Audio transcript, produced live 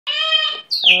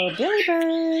Oh, Billy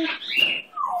Bird.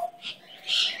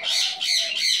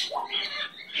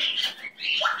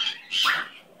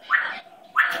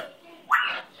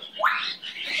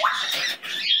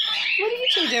 What are you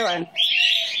two doing?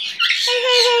 Hey,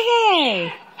 hey, hey,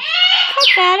 hey.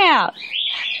 Cut that out.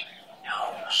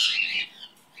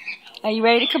 Are you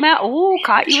ready to come out? Ooh,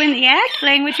 caught you in the act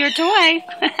playing with your toy.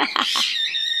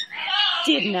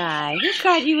 Didn't I? Who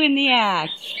caught you in the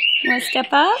act? You want to step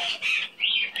up?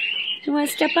 You want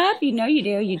to step up? You know you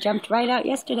do. You jumped right out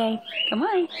yesterday. Come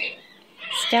on.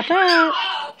 Step up.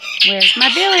 Where's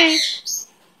my Billy?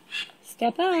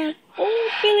 Step up. Oh,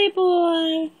 Billy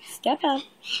boy. Step up.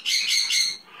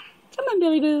 Come on,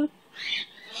 Billy boo.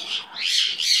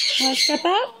 Want to step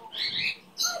up?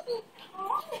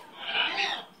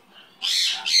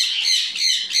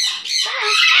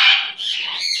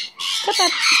 Step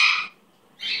up.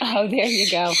 Oh, there you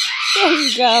go. There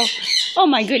you go. Oh,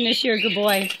 my goodness, you're a good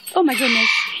boy. Oh, my goodness.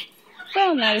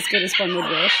 Well, not as good as one would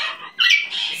wish.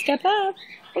 Step up.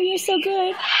 Oh, you're so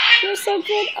good. You're so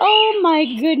good. Oh, my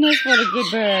goodness, what a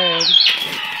good bird.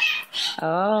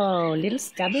 Oh, little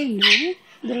stubborn, huh?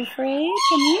 Little afraid?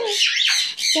 Come here.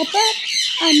 Step up.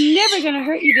 I'm never going to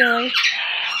hurt you, Billy.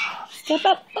 Step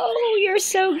up. Oh, you're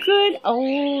so good.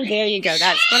 Oh, there you go.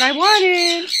 That's what I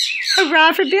wanted.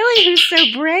 Hurrah for Billy, who's so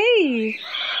brave.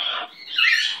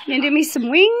 You gonna do me some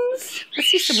wings? Let's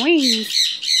see some wings.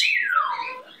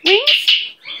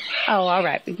 Wings? Oh, all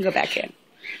right. We can go back in.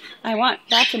 I want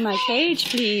back in my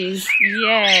cage, please.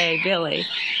 Yay, Billy.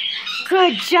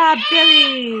 Good job,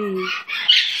 Billy.